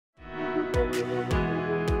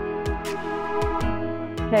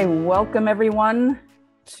Okay, welcome everyone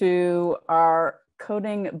to our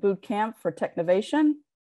coding bootcamp for Technovation.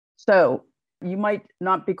 So you might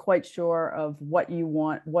not be quite sure of what you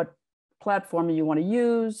want, what platform you want to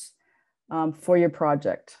use for your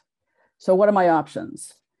project. So what are my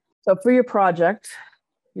options? So for your project,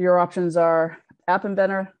 your options are App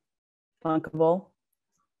Inventor, Thunkable,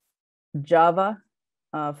 Java,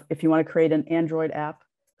 if you want to create an Android app,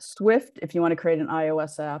 Swift, if you want to create an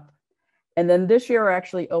iOS app. And then this year, we're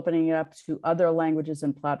actually opening it up to other languages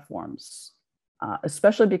and platforms,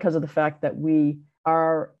 especially because of the fact that we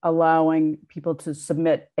are allowing people to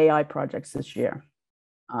submit AI projects this year.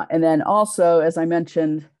 And then also, as I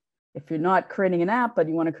mentioned, if you're not creating an app, but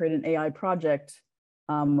you want to create an AI project,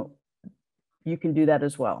 you can do that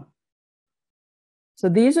as well. So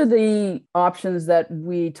these are the options that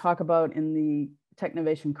we talk about in the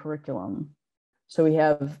Technovation curriculum. So we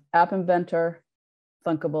have App Inventor,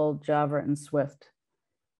 Thunkable, Java, and Swift.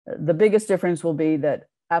 The biggest difference will be that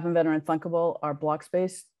App Inventor and Thunkable are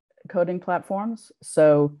blocks-based coding platforms.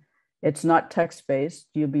 So it's not text-based.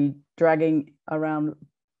 You'll be dragging around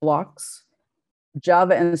blocks.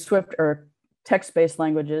 Java and Swift are text-based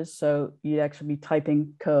languages, so you'd actually be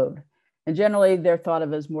typing code. And generally, they're thought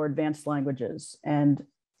of as more advanced languages. And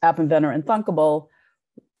App Inventor and Thunkable,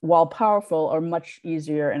 while powerful, are much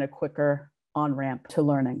easier and a quicker on-ramp to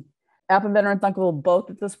learning. App Inventor and Thunkable, both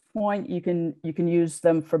at this point, you can use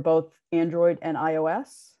them for both Android and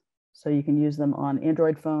iOS. So you can use them on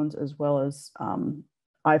Android phones as well as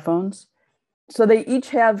iPhones. So they each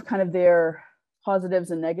have kind of their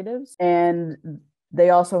positives and negatives, and they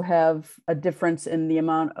also have a difference in the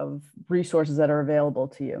amount of resources that are available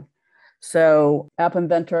to you. So App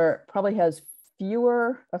Inventor probably has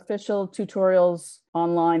fewer official tutorials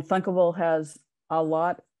online. Thunkable has a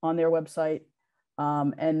lot on their website.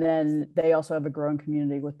 And then they also have a growing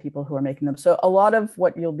community with people who are making them. So a lot of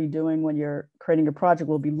what you'll be doing when you're creating a project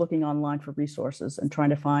will be looking online for resources and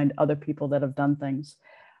trying to find other people that have done things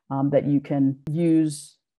that you can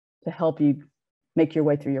use to help you make your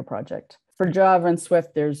way through your project. For Java and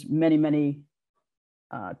Swift, there's many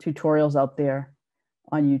tutorials out there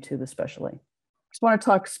on YouTube especially. I just want to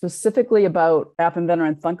talk specifically about App Inventor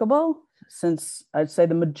and Thunkable, since I'd say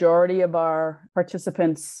the majority of our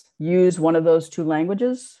participants use one of those two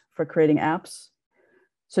languages for creating apps.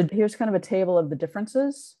 So here's kind of a table of the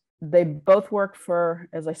differences. They both work for,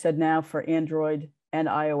 as I said now, for Android and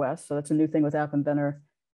iOS. So that's a new thing with App Inventor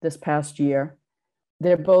this past year.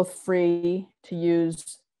 They're both free to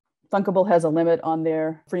use. Thunkable has a limit on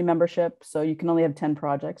their free membership, so you can only have 10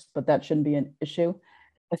 projects, but that shouldn't be an issue.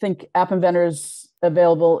 I think App Inventor is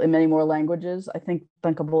available in many more languages. I think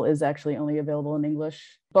Thunkable is actually only available in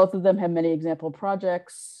English. Both of them have many example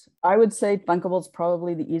projects. I would say Thunkable is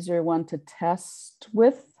probably the easier one to test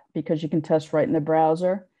with because you can test right in the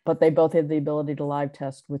browser, but they both have the ability to live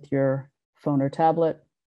test with your phone or tablet.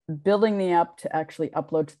 Building the app to actually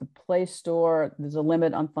upload to the Play Store, there's a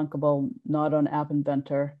limit on Thunkable, not on App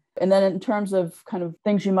Inventor. And then in terms of kind of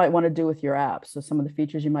things you might want to do with your app, so some of the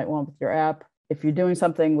features you might want with your app, if you're doing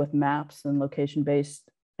something with maps and location-based,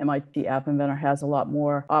 MIT App Inventor has a lot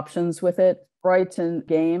more options with it. Sprites and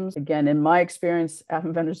games, again, in my experience, App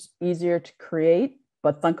Inventor is easier to create,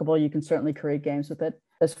 but Thunkable, you can certainly create games with it.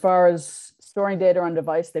 As far as storing data on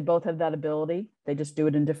device, they both have that ability. They just do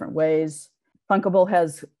it in different ways. Thunkable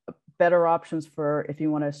has better options for if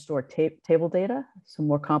you want to store table data, some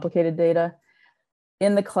more complicated data.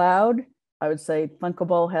 In the cloud, I would say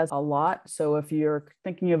Thunkable has a lot. So if you're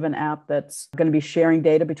thinking of an app that's going to be sharing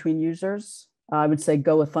data between users, I would say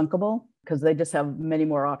go with Thunkable because they just have many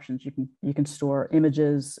more options. You can store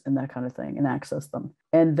images and that kind of thing and access them.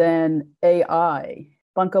 And then AI,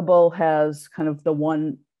 Thunkable has kind of the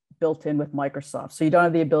one built in with Microsoft. So you don't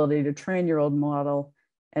have the ability to train your own model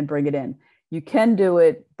and bring it in. You can do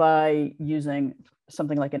it by using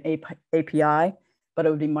something like an API, but it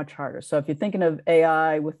would be much harder. So if you're thinking of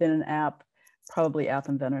AI within an app, probably App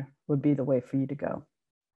Inventor would be the way for you to go.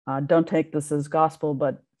 Don't take this as gospel,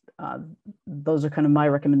 but those are kind of my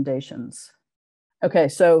recommendations. Okay,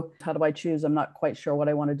 so how do I choose? I'm not quite sure what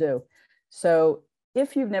I want to do. So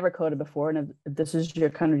if you've never coded before, and if this is your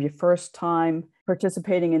kind of your first time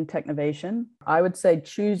participating in Technovation, I would say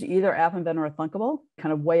choose either App Inventor or Thunkable,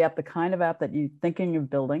 kind of weigh up the kind of app that you're thinking of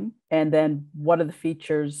building, and then what are the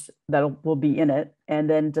features that will be in it, and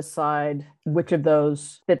then decide which of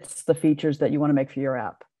those fits the features that you want to make for your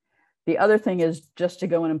app. The other thing is just to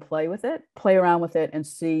go in and play with it, play around with it and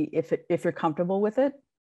see if you're comfortable with it,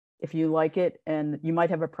 if you like it, and you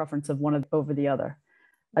might have a preference of one over the other.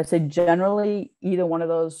 I say generally, either one of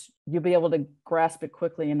those, you'll be able to grasp it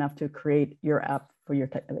quickly enough to create your app for your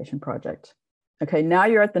Technovation project. Okay, now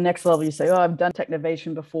you're at the next level. You say, oh, I've done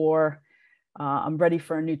Technovation before. I'm ready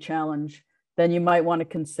for a new challenge. Then you might want to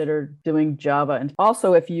consider doing Java. And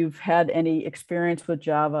also, if you've had any experience with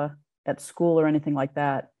Java at school or anything like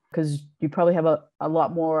that, because you probably have a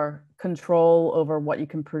lot more control over what you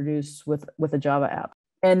can produce with a Java app.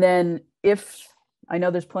 And then if I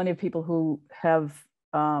know there's plenty of people who have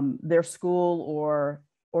their school or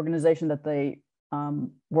organization that they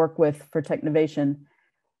work with for Technovation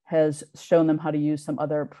has shown them how to use some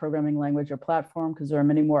other programming language or platform, because there are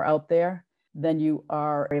many more out there, then you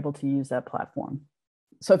are able to use that platform.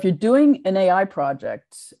 So if you're doing an AI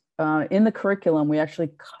project, in the curriculum, we actually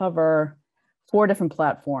cover 4 different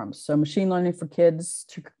platforms. So machine learning for kids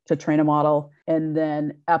to train a model, and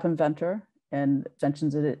then App Inventor and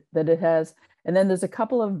extensions that it has. And then there's a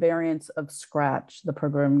couple of variants of Scratch, the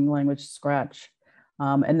programming language Scratch.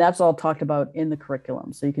 And that's all talked about in the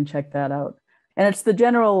curriculum. So you can check that out. And it's the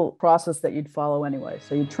general process that you'd follow anyway.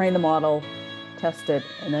 So you train the model, test it,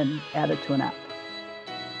 and then add it to an app.